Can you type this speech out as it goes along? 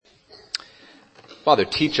Father,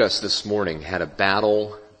 teach us this morning how to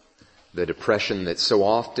battle the depression that so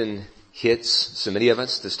often hits so many of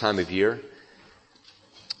us this time of year,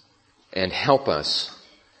 and help us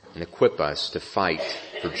and equip us to fight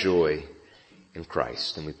for joy in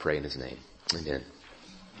Christ. And we pray in His name. Amen.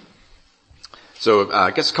 So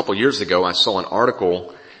I guess a couple years ago I saw an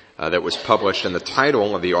article that was published, and the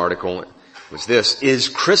title of the article was this: Is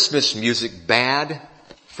Christmas music bad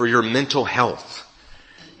for your mental health?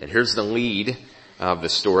 And here's the lead of the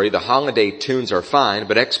story. The holiday tunes are fine,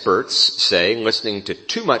 but experts say listening to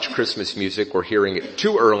too much Christmas music or hearing it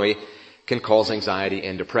too early can cause anxiety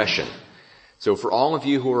and depression. So for all of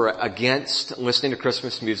you who are against listening to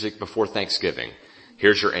Christmas music before Thanksgiving,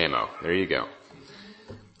 here's your ammo. There you go.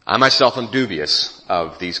 I myself am dubious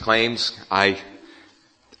of these claims. I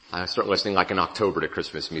start listening like in October to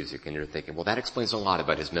Christmas music, and you're thinking, well, that explains a lot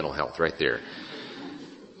about his mental health right there.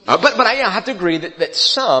 But I have to agree that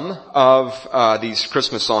some of these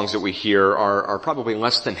Christmas songs that we hear are probably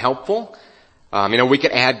less than helpful. We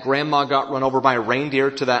could add Grandma Got Run Over by a Reindeer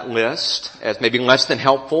to that list as maybe less than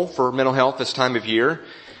helpful for mental health this time of year.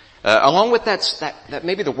 Along with that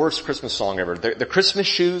maybe the worst Christmas song ever, the Christmas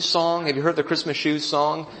Shoes song. Have you heard the Christmas Shoes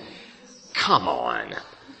song? Come on.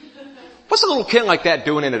 What's a little kid like that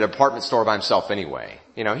doing in a department store by himself anyway?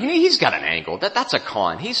 He's got an angle. That's a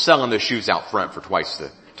con. He's selling the shoes out front for twice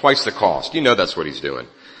the cost. That's what he's doing.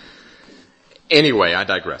 Anyway, I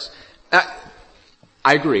digress.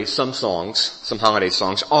 I agree, some holiday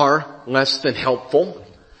songs are less than helpful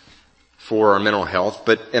for our mental health,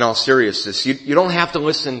 but in all seriousness, you don't have to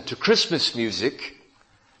listen to Christmas music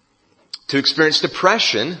to experience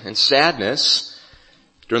depression and sadness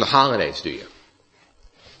during the holidays, do you?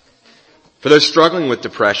 For those struggling with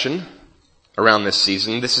depression around this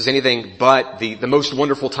season, this is anything but the most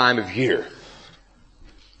wonderful time of year.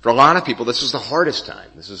 For a lot of people, this is the hardest time.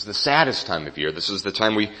 This is the saddest time of year. This is the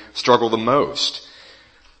time we struggle the most.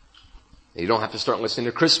 You don't have to start listening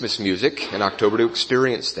to Christmas music in October to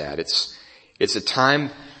experience that. It's a time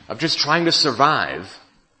of just trying to survive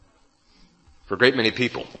for a great many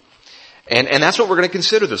people. And that's what we're going to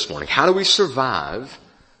consider this morning. How do we survive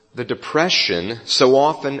the depression so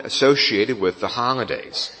often associated with the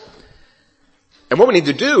holidays? And what we need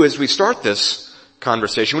to do as we start this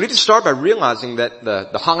conversation, we need to start by realizing that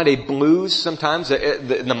the holiday blues sometimes,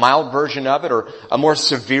 the mild version of it or a more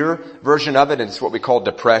severe version of it, and it's what we call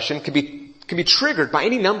depression, can be triggered by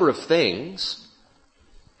any number of things.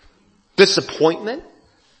 Disappointment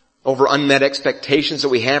over unmet expectations that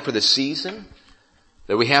we have for the season,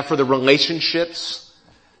 that we have for the relationships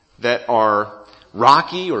that are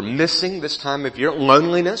rocky or missing this time of year.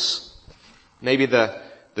 Loneliness. Maybe the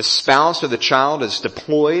spouse or the child is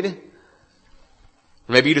deployed.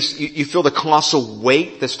 Maybe you feel the colossal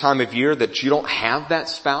weight this time of year that you don't have that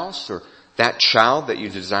spouse or that child that you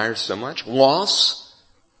desire so much. Loss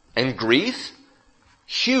and grief.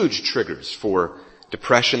 Huge triggers for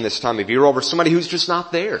depression this time of year over somebody who's just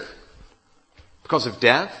not there because of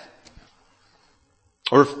death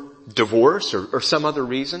or divorce or some other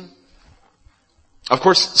reason. Of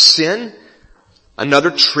course, sin,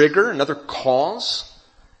 another trigger, another cause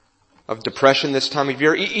of depression this time of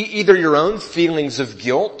year. Either your own feelings of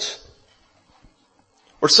guilt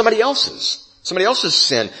or somebody else's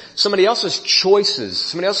sin, somebody else's choices,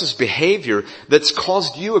 somebody else's behavior that's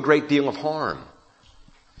caused you a great deal of harm.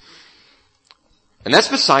 And that's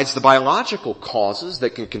besides the biological causes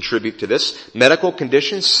that can contribute to this. Medical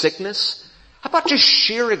conditions, sickness. How about just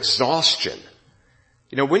sheer exhaustion?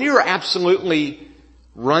 When you're absolutely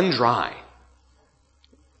run dry,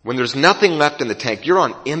 when there's nothing left in the tank, you're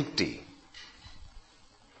on empty.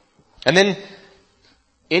 And then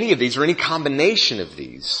any of these or any combination of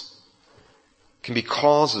these can be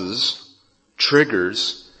causes,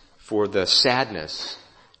 triggers for the sadness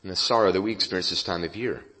and the sorrow that we experience this time of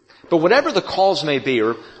year. But whatever the cause may be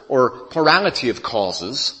or plurality of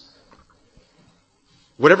causes,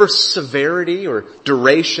 whatever severity or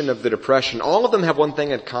duration of the depression, all of them have one thing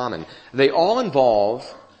in common. They all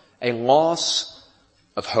involve a loss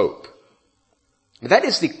of hope. That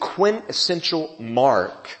is the quintessential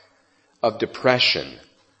mark of depression.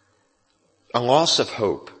 A loss of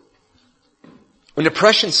hope. When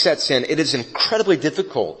depression sets in, it is incredibly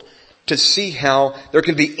difficult to see how there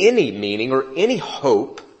can be any meaning or any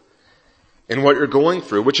hope in what you're going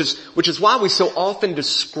through, which is why we so often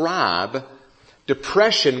describe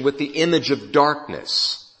depression with the image of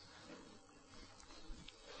darkness.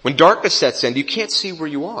 When darkness sets in, you can't see where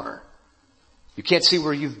you are. You can't see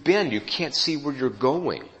where you've been. You can't see where you're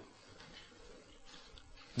going.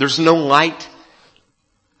 There's no light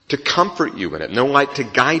to comfort you in it, no light to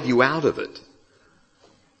guide you out of it.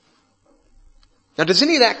 Now, does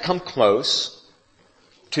any of that come close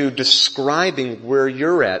to describing where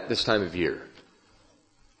you're at this time of year?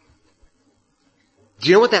 Do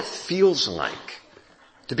you know what that feels like?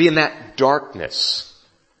 To be in that darkness?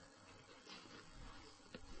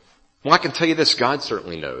 Well, I can tell you this, God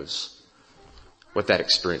certainly knows what that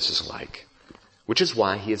experience is like, which is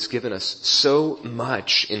why He has given us so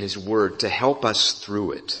much in His Word to help us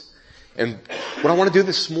through it. And what I want to do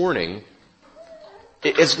this morning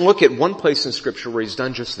is look at one place in Scripture where He's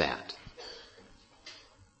done just that.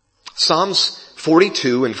 Psalms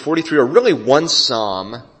 42 and 43 are really one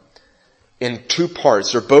psalm in two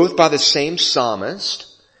parts. They're both by the same psalmist,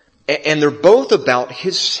 and they're both about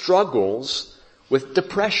his struggles with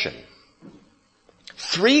depression.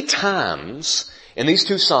 3 times in these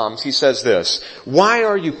two psalms he says this: "Why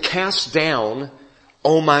are you cast down,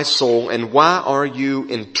 O my soul, and why are you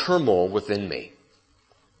in turmoil within me?"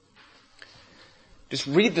 Just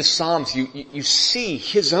read the Psalms, you see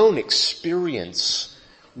his own experience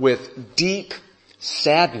with deep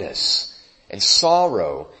sadness and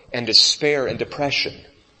sorrow and despair and depression.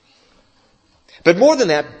 But more than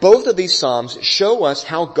that, both of these Psalms show us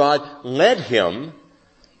how God led him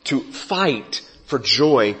to fight for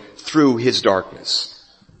joy through his darkness.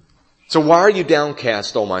 So why are you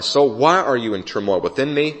downcast, O my soul? Why are you in turmoil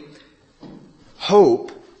within me?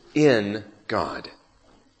 Hope in God.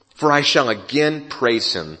 For I shall again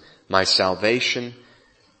praise Him, my salvation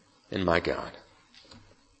and my God.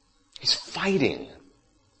 He's fighting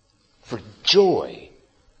for joy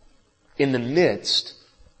in the midst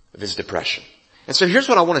of his depression. And so here's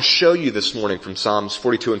what I want to show you this morning from Psalms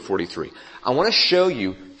 42 and 43. I want to show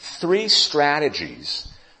you 3 strategies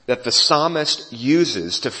that the psalmist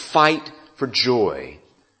uses to fight for joy,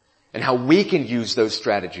 and how we can use those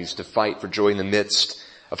strategies to fight for joy in the midst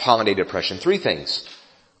of holiday depression. 3 things: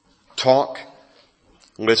 talk,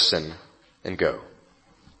 listen, and go.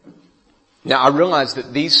 Now, I realize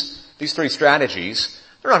that these 3 strategies,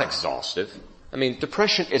 they're not exhaustive. I mean,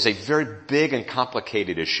 depression is a very big and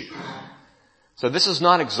complicated issue. So this is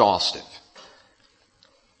not exhaustive.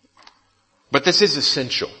 But this is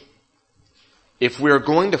essential. If we're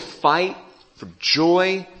going to fight for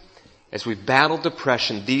joy as we battle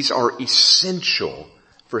depression, these are essential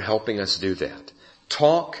for helping us do that.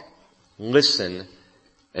 Talk, listen,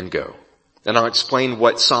 and go. And I'll explain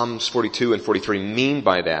what Psalms 42 and 43 mean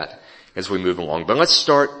by that as we move along. But let's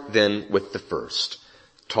start then with the first.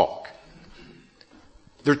 Talk.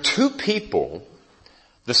 There are 2 people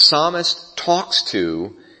the psalmist talks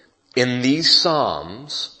to in these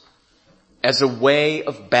psalms as a way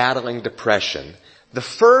of battling depression. The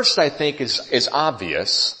first, I think, is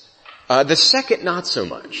obvious. The second, not so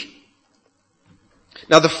much.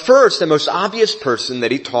 Now, the first and most obvious person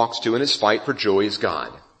that he talks to in his fight for joy is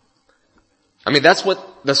God. I mean, that's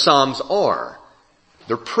what the Psalms are.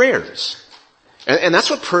 They're prayers. And that's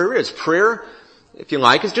what prayer is. Prayer, if you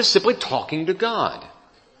like, is just simply talking to God.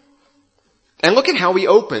 And look at how he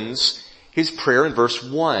opens his prayer in verse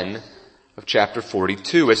 1 of chapter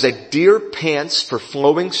 42. As a deer pants for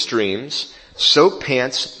flowing streams, so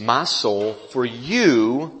pants my soul for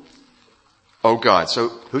you, O God. So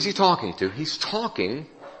who's he talking to? He's talking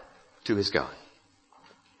to his God.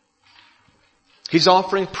 He's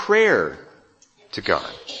offering prayer to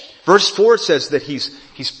God. Verse 4 says that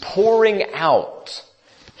he's pouring out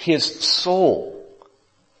his soul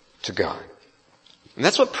to God. And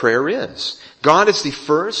that's what prayer is. God is the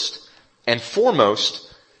first and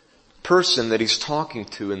foremost person that he's talking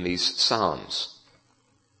to in these Psalms.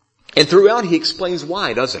 And throughout he explains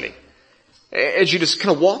why, doesn't he? As you just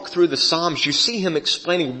kind of walk through the Psalms, you see him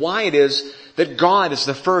explaining why it is that God is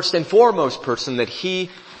the first and foremost person that he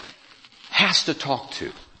has to talk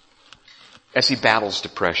to as he battles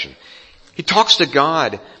depression. He talks to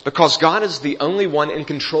God because God is the only one in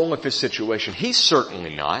control of his situation. He's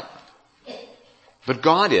certainly not. But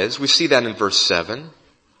God is. We see that in verse 7.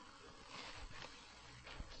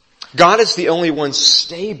 God is the only one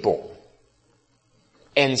stable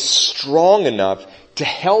and strong enough to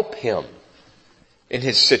help him in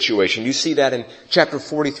his situation. You see that in chapter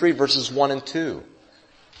 43, verses 1 and 2.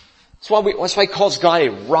 That's why he calls God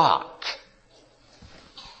a rock.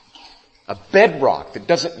 A bedrock that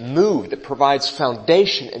doesn't move, that provides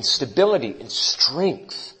foundation and stability and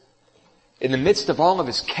strength in the midst of all of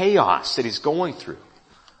his chaos that he's going through.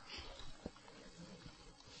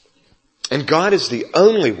 And God is the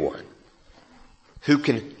only one who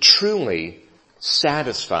can truly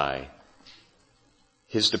satisfy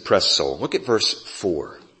his depressed soul. Look at verse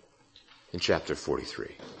 4 in chapter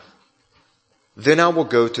 43. Then I will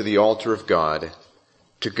go to the altar of God,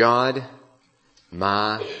 to God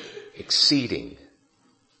my exceeding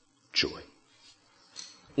joy.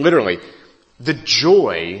 literally, the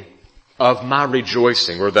joy of my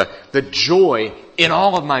rejoicing, or the joy in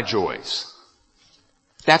all of my joys.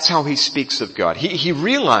 That's how he speaks of God. He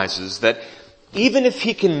realizes that even if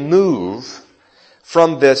he can move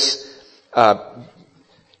from this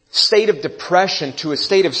state of depression to a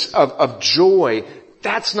state of joy,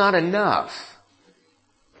 that's not enough.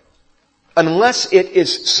 Unless it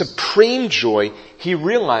is supreme joy, he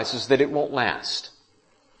realizes that it won't last.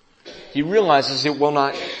 He realizes it will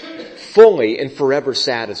not fully and forever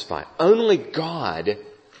satisfy. Only God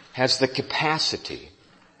has the capacity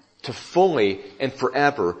to fully and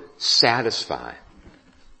forever satisfy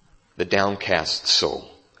the downcast soul.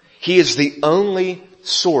 He is the only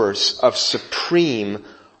source of supreme,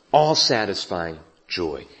 all-satisfying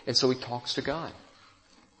joy. And so he talks to God.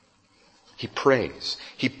 He prays.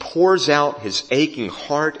 He pours out his aching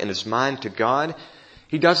heart and his mind to God.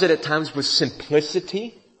 He does it at times with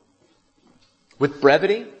simplicity, with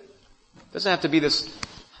brevity. It doesn't have to be this,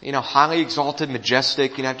 highly exalted,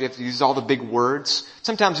 majestic, you have to use all the big words.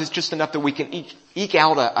 Sometimes it's just enough that we can eke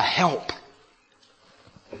out a help.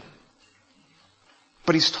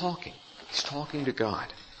 But he's talking. He's talking to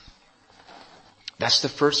God. That's the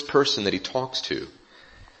first person that he talks to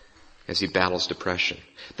as he battles depression.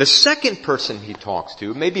 The second person he talks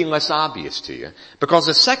to may be less obvious to you, because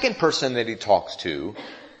the second person that he talks to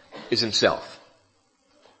is himself.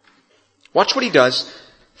 Watch what he does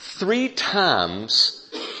 3 times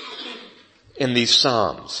in these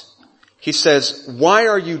Psalms. He says, "Why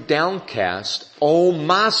are you downcast, O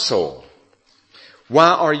my soul? Why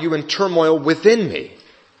are you in turmoil within me?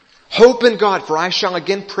 Hope in God, for I shall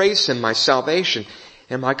again praise him, my salvation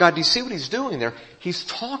and my God." Do you see what he's doing there? He's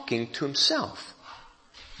talking to himself.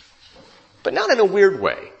 But not in a weird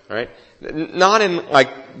way, right? Not in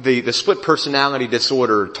like the split personality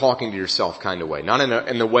disorder, talking to yourself kind of way. Not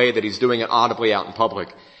in the way that he's doing it audibly out in public.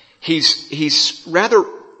 He's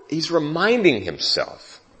reminding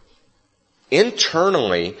himself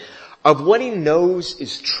internally of what he knows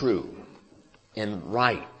is true and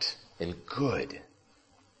right and good.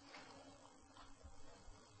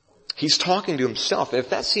 He's talking to himself. If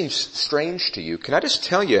that seems strange to you, can I just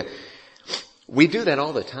tell you, we do that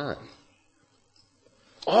all the time.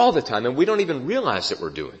 All the time, and we don't even realize that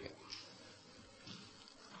we're doing it.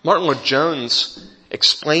 Martin Lloyd-Jones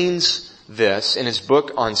explains this in his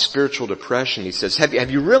book on spiritual depression. He says,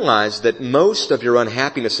 have you realized that most of your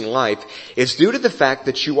unhappiness in life is due to the fact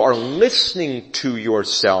that you are listening to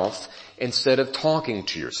yourself instead of talking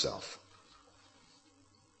to yourself?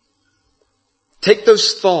 Take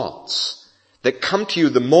those thoughts that come to you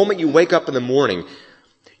the moment you wake up in the morning.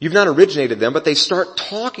 You've not originated them, but they start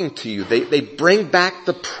talking to you. They bring back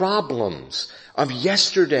the problems of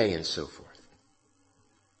yesterday and so forth.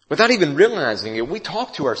 Without even realizing it, we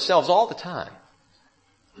talk to ourselves all the time.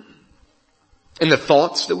 In the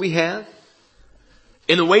thoughts that we have,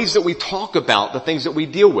 in the ways that we talk about the things that we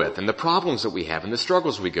deal with, and the problems that we have, and the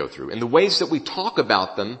struggles we go through, in the ways that we talk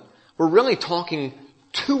about them, we're really talking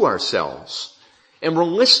to ourselves. And we're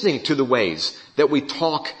listening to the ways that we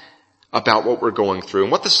talk about what we're going through.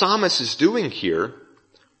 And what the psalmist is doing here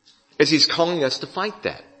is he's calling us to fight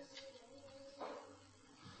that.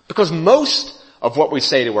 Because most of what we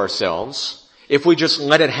say to ourselves, if we just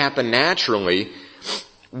let it happen naturally,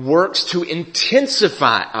 works to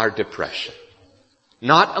intensify our depression,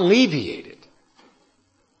 not alleviate it.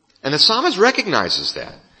 And the psalmist recognizes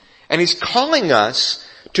that. And he's calling us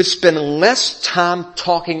to spend less time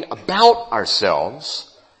talking about ourselves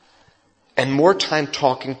and more time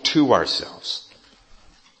talking to ourselves.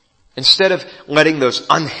 Instead of letting those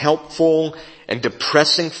unhelpful and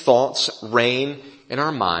depressing thoughts reign in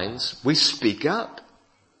our minds, we speak up.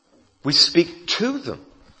 We speak to them.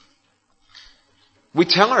 We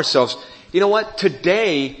tell ourselves, you know what?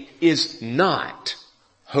 Today is not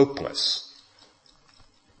hopeless.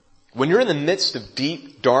 When you're in the midst of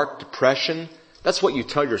deep, dark depression, that's what you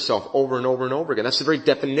tell yourself over and over and over again. That's the very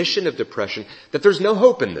definition of depression, that there's no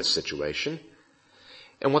hope in this situation.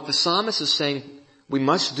 And what the psalmist is saying we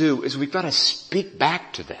must do is we've got to speak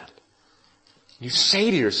back to that. You say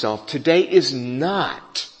to yourself, today is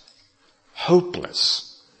not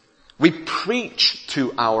hopeless. We preach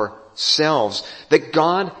to ourselves that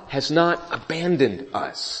God has not abandoned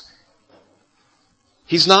us.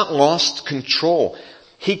 He's not lost control.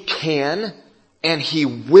 He can and He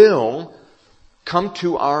will come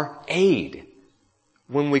to our aid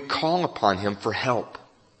when we call upon Him for help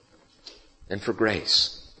and for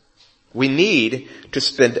grace. We need to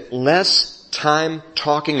spend less time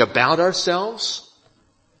talking about ourselves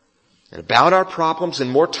and about our problems and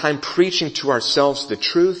more time preaching to ourselves the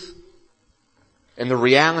truth and the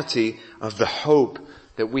reality of the hope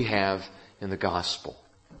that we have in the gospel.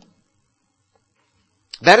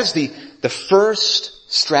 That is the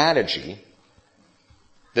first strategy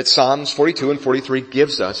that Psalms 42 and 43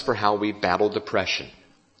 gives us for how we battle depression.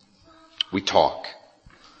 We talk.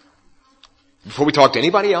 Before we talk to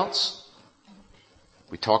anybody else,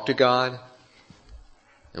 we talk to God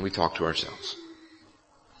and we talk to ourselves.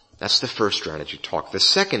 That's the first strategy, talk. The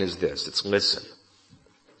second is this, it's listen.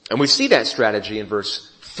 And we see that strategy in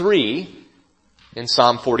verse 3 in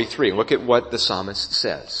Psalm 43. Look at what the psalmist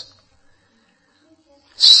says.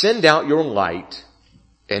 Send out your light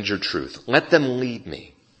and your truth. Let them lead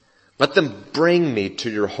me. Let them bring me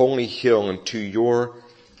to your holy hill and to your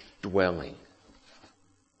dwelling.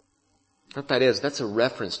 What that is, that's a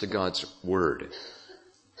reference to God's word.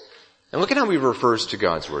 And look at how he refers to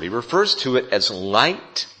God's word. He refers to it as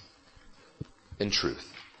light and truth.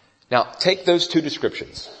 Now, take those two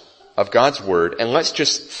descriptions of God's word and let's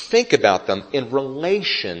just think about them in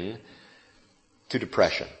relation to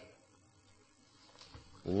depression.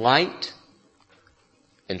 Light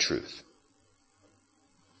and truth.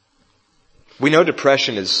 We know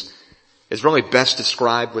depression is really best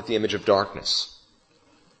described with the image of darkness.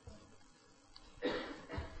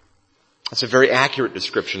 That's a very accurate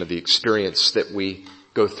description of the experience that we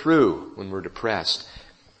go through when we're depressed.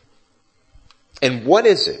 And what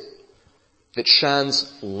is it that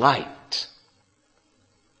shines light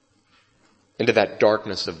into that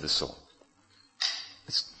darkness of the soul?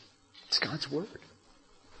 It's God's word.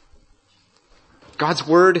 God's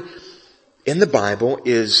word in the Bible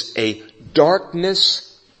is a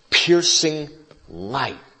darkness-piercing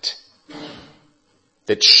light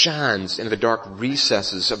that shines into the dark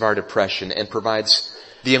recesses of our depression and provides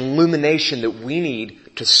the illumination that we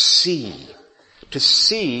need to see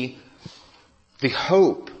the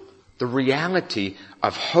hope, the reality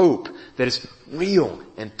of hope that is real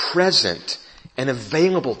and present and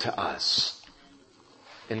available to us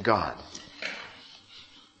in God.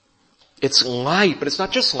 It's light, but it's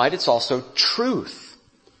not just light, it's also truth.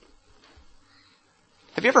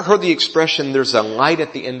 Have you ever heard the expression, there's a light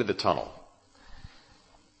at the end of the tunnel?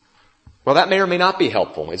 Well, that may or may not be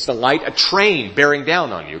helpful. It's the light, a train bearing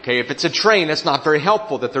down on you, okay? If it's a train, it's not very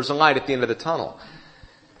helpful that there's a light at the end of the tunnel.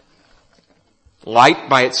 Light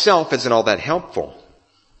by itself isn't all that helpful.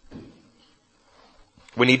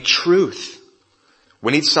 We need truth.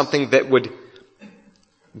 We need something that would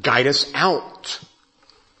guide us out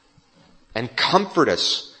and comfort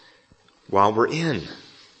us while we're in.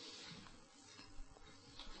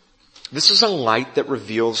 This is a light that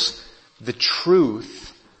reveals the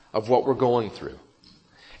truth of what we're going through.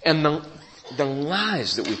 And the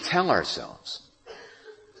lies that we tell ourselves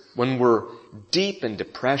when we're deep in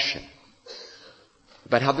depression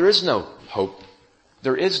about how there is no hope,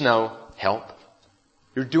 there is no help,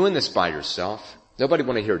 you're doing this by yourself, nobody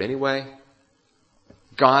want to hear it anyway,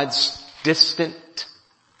 God's distant,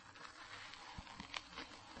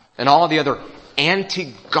 and all of the other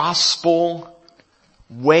anti-gospel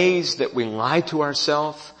ways that we lie to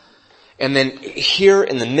ourselves. And then here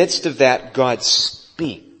in the midst of that, God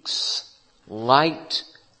speaks light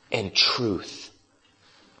and truth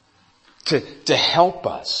to help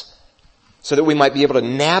us so that we might be able to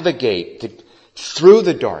navigate through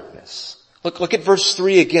the darkness. Look at verse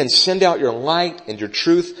 3 again. Send out your light and your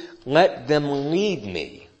truth. Let them lead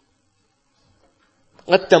me.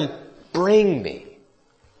 Let them bring me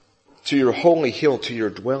to your holy hill, to your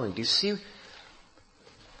dwelling. Do you see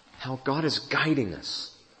how God is guiding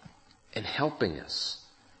us and helping us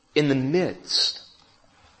in the midst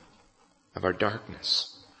of our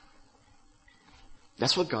darkness?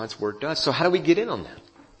 That's what God's word does. So how do we get in on that?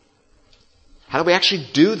 How do we actually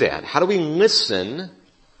do that? How do we listen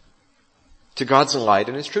to God's light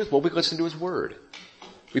and His truth? Well, we listen to His word.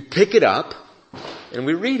 We pick it up and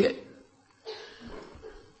we read it.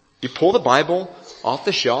 You pull the Bible off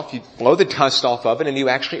the shelf, you blow the dust off of it, and you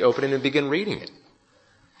actually open it and begin reading it.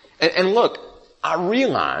 And look, I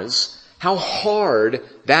realize how hard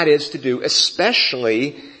that is to do,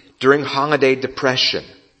 especially during holiday depression.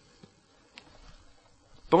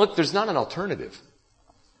 But look, there's not an alternative.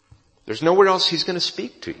 There's nowhere else He's going to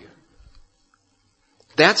speak to you.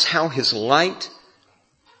 That's how His light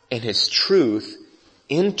and His truth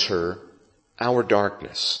enter our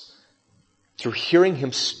darkness, through hearing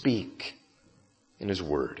Him speak in His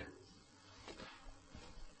word.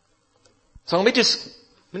 So let me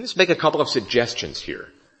just make a couple of suggestions here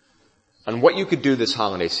on what you could do this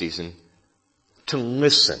holiday season to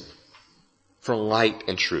listen for light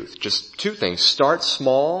and truth. Just two things. Start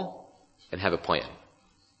small and have a plan.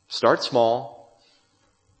 Start small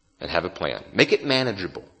and have a plan. Make it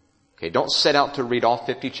manageable. Okay, don't set out to read all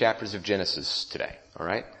 50 chapters of Genesis today. All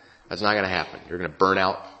right? That's not going to happen. You're going to burn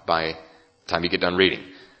out by the time you get done reading.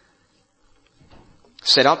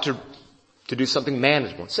 Set out to do something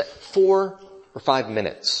manageable. Set 4 or 5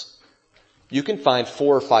 minutes. You can find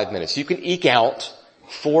 4 or 5 minutes. You can eke out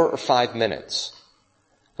 4 or 5 minutes.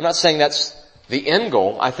 I'm not saying that's the end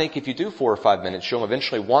goal. I think if you do 4 or 5 minutes, you'll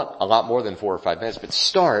eventually want a lot more than 4 or 5 minutes. But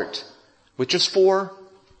start with just 4 or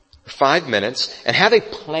 5 minutes and have a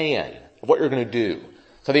plan of what you're going to do.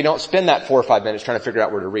 So that you don't spend that 4 or 5 minutes trying to figure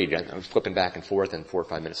out where to read. I'm flipping back and forth and 4 or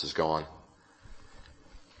 5 minutes is gone.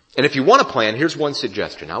 And if you want a plan, here's one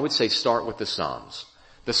suggestion. I would say start with the Psalms.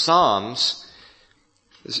 The Psalms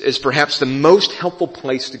is perhaps the most helpful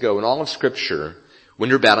place to go in all of Scripture when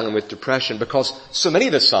you're battling with depression, because so many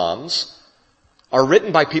of the Psalms are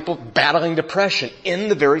written by people battling depression in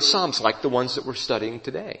the very Psalms, like the ones that we're studying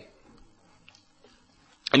today.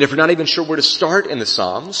 And if you're not even sure where to start in the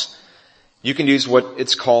Psalms, you can use what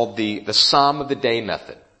it's called the Psalm of the Day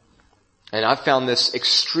method. And I've found this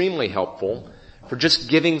extremely helpful for just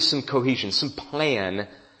giving some cohesion, some plan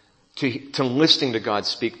to listening to God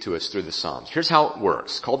speak to us through the Psalms. Here's how it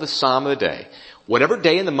works. It's called the Psalm of the Day. Whatever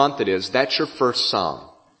day in the month it is, that's your first Psalm.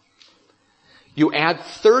 You add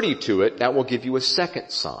 30 to it, that will give you a second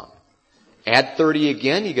Psalm. Add 30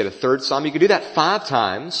 again, you get a third Psalm. You can do that 5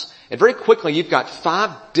 times, and very quickly you've got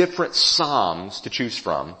 5 different Psalms to choose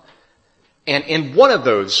from. And in one of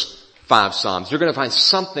those 5 Psalms, you're going to find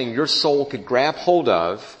something your soul could grab hold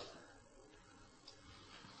of,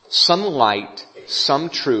 some light, some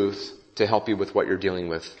truth to help you with what you're dealing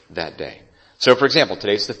with that day. So for example,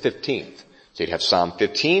 today's the 15th. So you'd have Psalm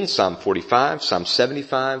 15, Psalm 45, Psalm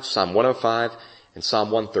 75, Psalm 105, and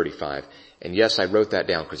Psalm 135. And yes, I wrote that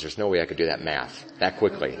down because there's no way I could do that math that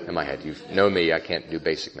quickly in my head. You know me, I can't do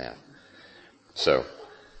basic math. So,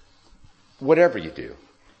 whatever you do,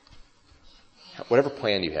 whatever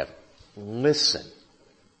plan you have, listen.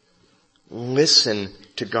 Listen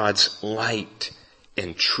to God's light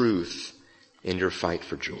and truth in your fight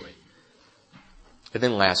for joy. And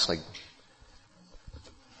then lastly,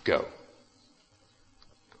 go.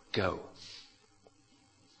 Go.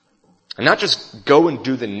 And not just go and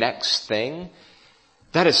do the next thing.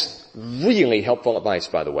 That is really helpful advice,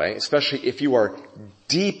 by the way, especially if you are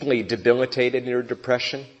deeply debilitated in your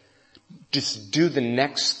depression. Just do the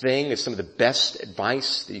next thing is some of the best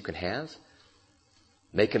advice that you can have.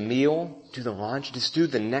 Make a meal, do the laundry, just do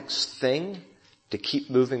the next thing to keep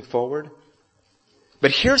moving forward.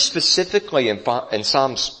 But here specifically in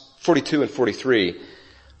Psalms 42 and 43,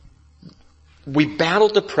 we battle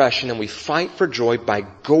depression and we fight for joy by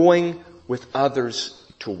going with others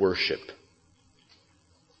to worship.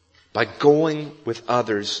 By going with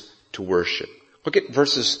others to worship. Look at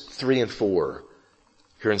verses 3 and 4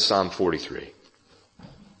 here in Psalm 43.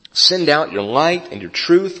 Send out your light and your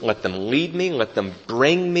truth. Let them lead me. Let them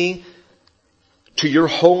bring me to your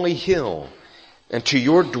holy hill and to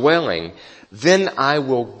your dwelling. Then I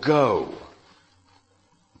will go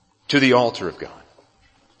to the altar of God.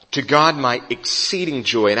 To God my exceeding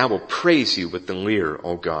joy, and I will praise you with the lyre,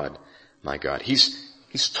 O God, my God. He's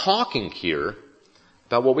talking here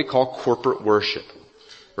about what we call corporate worship.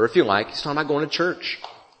 Or if you like, he's talking about going to church.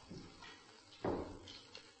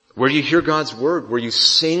 Where you hear God's word, where you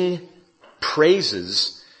sing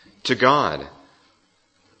praises to God.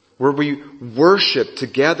 Where we worship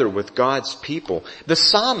together with God's people. The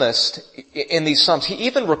psalmist in these psalms, he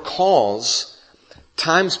even recalls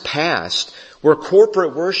times past where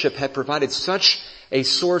corporate worship had provided such a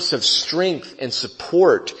source of strength and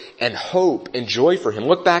support and hope and joy for him.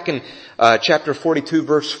 Look back in chapter 42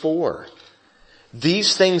 verse 4.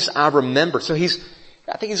 These things I remember. So I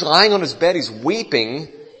think he's lying on his bed, he's weeping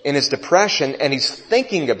in his depression, and he's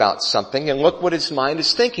thinking about something, and look what his mind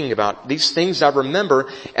is thinking about. These things I remember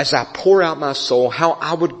as I pour out my soul, how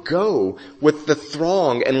I would go with the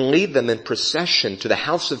throng and lead them in procession to the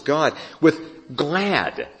house of God with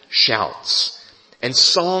glad shouts and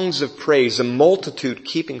songs of praise, a multitude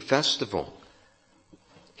keeping festival.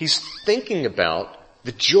 He's thinking about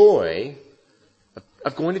the joy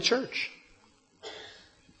of going to church.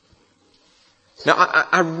 Now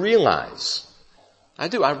I realize in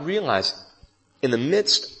the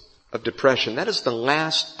midst of depression, that is the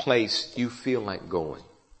last place you feel like going.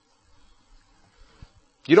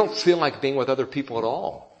 You don't feel like being with other people at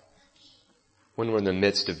all when we're in the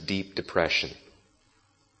midst of deep depression.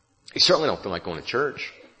 You certainly don't feel like going to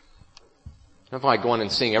church. You don't feel like going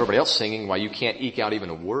and seeing everybody else singing while you can't eke out even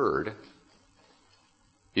a word.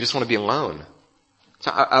 You just want to be alone.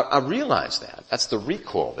 So I realize that. That's the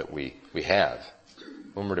recoil that we have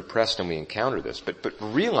when we're depressed and we encounter this. But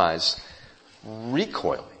realize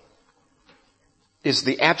recoiling is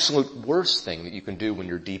the absolute worst thing that you can do when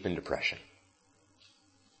you're deep in depression.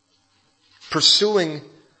 Pursuing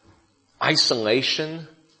isolation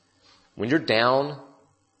when you're down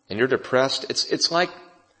and you're depressed, it's like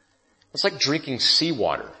drinking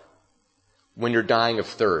seawater when you're dying of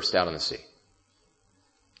thirst out in the sea.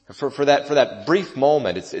 For that brief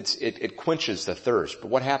moment, it quenches the thirst. But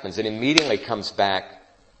what happens? It immediately comes back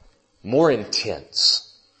more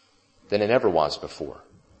intense than it ever was before.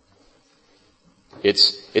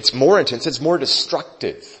 It's more intense. It's more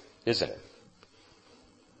destructive, isn't it?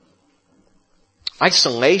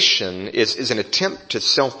 Isolation is an attempt to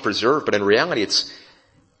self-preserve, but in reality,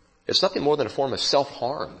 it's nothing more than a form of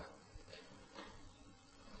self-harm.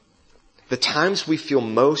 The times we feel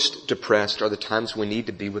most depressed are the times we need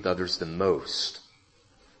to be with others the most.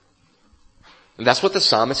 And that's what the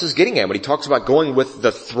psalmist is getting at when he talks about going with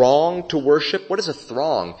the throng to worship. What is a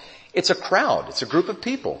throng? It's a crowd. It's a group of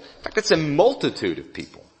people. In fact, it's a multitude of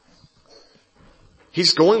people.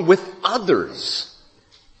 He's going with others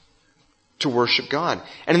to worship God.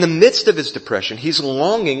 And in the midst of his depression, he's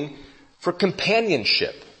longing for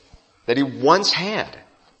companionship that he once had.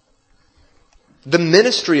 The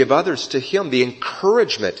ministry of others to him, the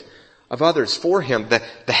encouragement of others for him,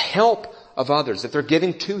 the help of others that they're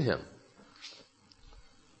giving to him.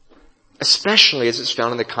 Especially as it's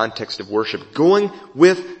found in the context of worship, going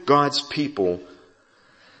with God's people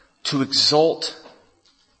to exalt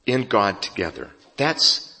in God together.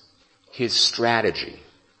 That's his strategy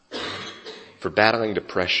for battling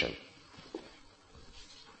depression.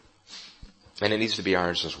 And it needs to be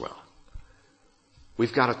ours as well.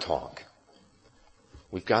 We've got to talk.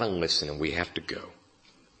 We've got to listen, and we have to go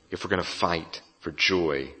if we're going to fight for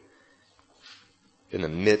joy in the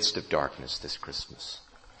midst of darkness this Christmas.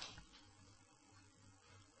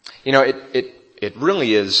 You know, it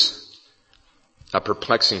really is a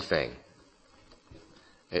perplexing thing.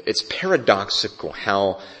 It's paradoxical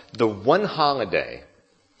how the one holiday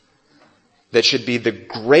that should be the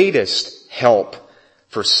greatest help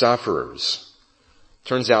for sufferers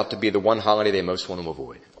turns out to be the one holiday they most want to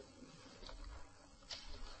avoid.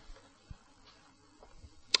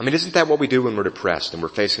 I mean, isn't that what we do when we're depressed and we're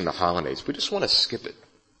facing the holidays? We just want to skip it.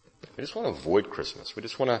 We just want to avoid Christmas. We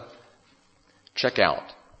just want to check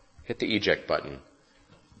out, hit the eject button.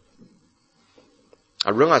 I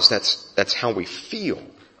realize that's how we feel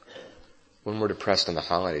when we're depressed on the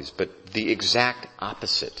holidays, but the exact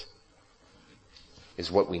opposite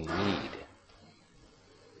is what we need.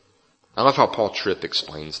 I love how Paul Tripp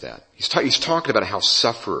explains that. He's talking about how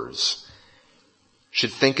sufferers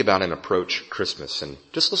should think about and approach Christmas. And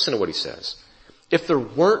just listen to what he says. If there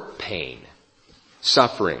weren't pain,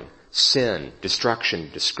 suffering, sin, destruction,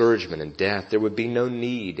 discouragement, and death, there would be no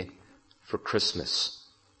need for Christmas.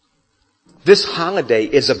 This holiday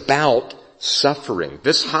is about suffering.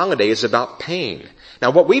 This holiday is about pain.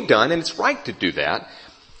 Now what we've done, and it's right to do that,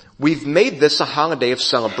 we've made this a holiday of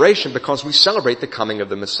celebration because we celebrate the coming of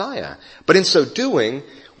the Messiah. But in so doing,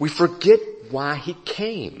 we forget why he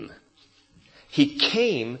came. He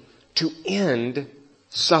came to end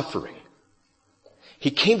suffering. He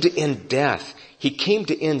came to end death. He came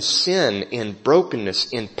to end sin, in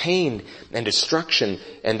brokenness, in pain and destruction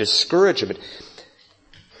and discouragement.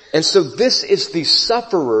 And so this is the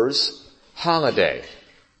sufferer's holiday.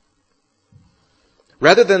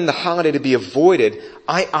 Rather than the holiday to be avoided,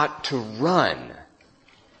 I ought to run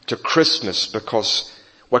to Christmas, because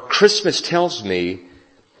what Christmas tells me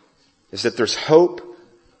is that there's hope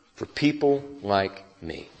for people like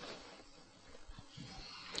me.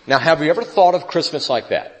 Now, have you ever thought of Christmas like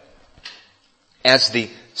that? As the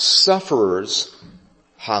sufferer's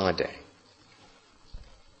holiday.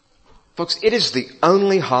 Folks, it is the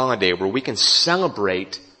only holiday where we can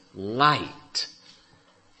celebrate light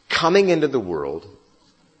coming into the world,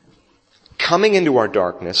 coming into our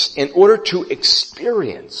darkness, in order to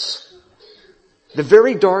experience the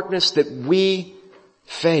very darkness that we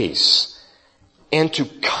face and to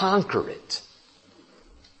conquer it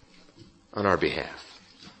on our behalf.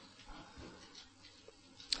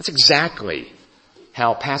 That's exactly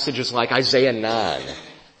how passages like Isaiah 9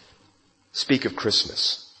 speak of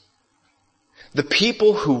Christmas. The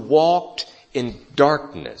people who walked in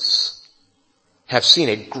darkness have seen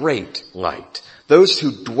a great light. Those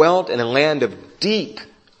who dwelt in a land of deep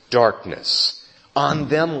darkness, on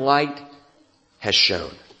them light has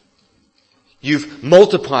shone. You've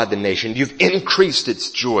multiplied the nation. You've increased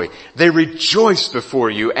its joy. They rejoice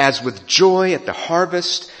before you as with joy at the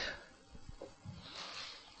harvest.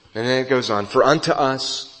 And then it goes on. For unto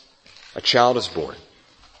us a child is born.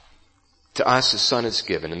 To us a son is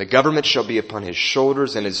given. And the government shall be upon his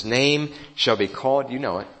shoulders, and his name shall be called, you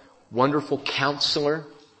know it, wonderful counselor.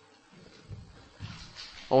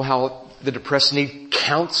 Oh, how the depressed need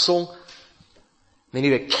counsel. They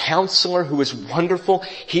need a counselor who is wonderful.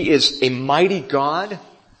 He is a mighty God,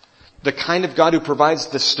 the kind of God who provides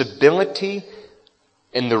the stability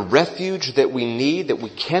and the refuge that we need, that we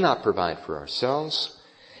cannot provide for ourselves.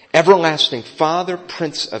 Everlasting Father,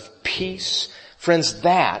 Prince of Peace. Friends,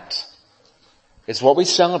 that is what we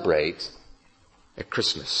celebrate at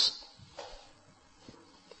Christmas.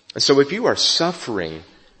 And so if you are suffering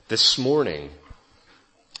this morning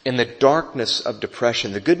in the darkness of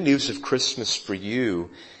depression, the good news of Christmas for you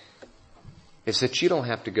is that you don't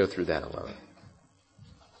have to go through that alone.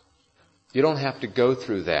 You don't have to go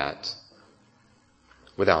through that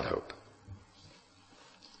without hope.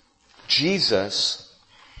 Jesus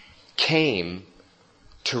came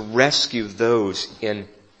to rescue those in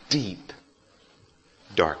deep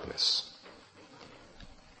darkness.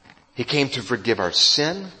 He came to forgive our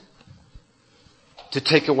sin, to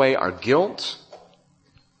take away our guilt,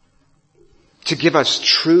 to give us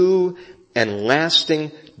true and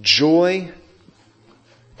lasting joy,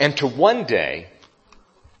 and to one day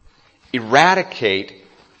eradicate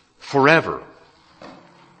forever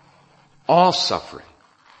all suffering,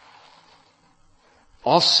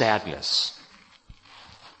 all sadness,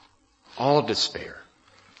 all despair.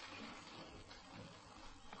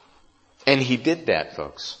 And He did that,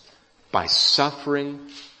 folks, by suffering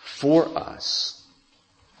for us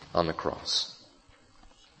on the cross.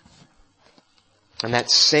 And that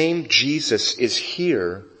same Jesus is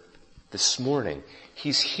here this morning.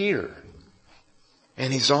 He's here.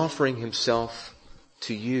 And He's offering Himself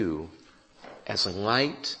to you as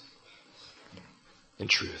light and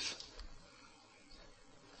truth.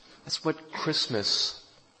 That's what Christmas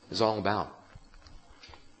is all about.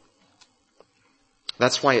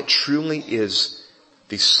 That's why it truly is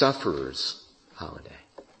the sufferer's holiday.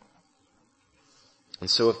 And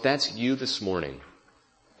so if that's you this morning,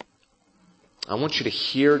 I want you to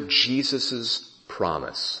hear Jesus'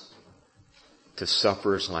 promise to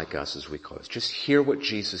sufferers like us as we close. Just hear what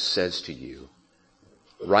Jesus says to you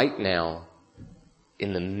right now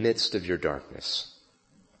in the midst of your darkness.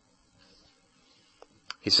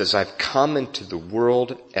 He says, I've come into the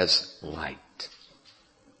world as light,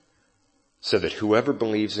 so that whoever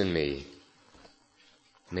believes in me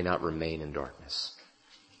may not remain in darkness.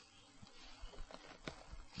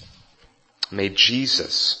 May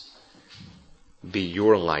Jesus be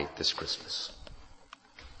your light this Christmas.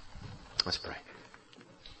 Let's pray.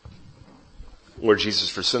 Lord Jesus,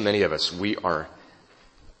 for so many of us, we are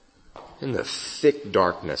in the thick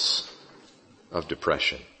darkness of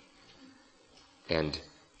depression and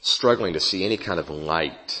struggling to see any kind of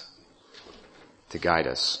light to guide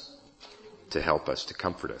us, to help us, to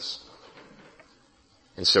comfort us.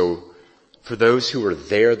 And so, for those who are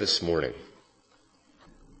there this morning,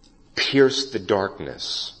 pierce the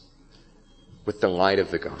darkness with the light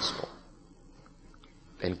of the gospel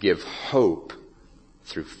and give hope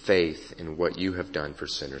through faith in what you have done for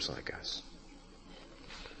sinners like us.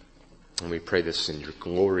 And we pray this in your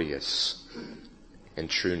glorious and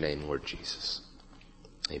true name, Lord Jesus.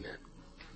 Amen.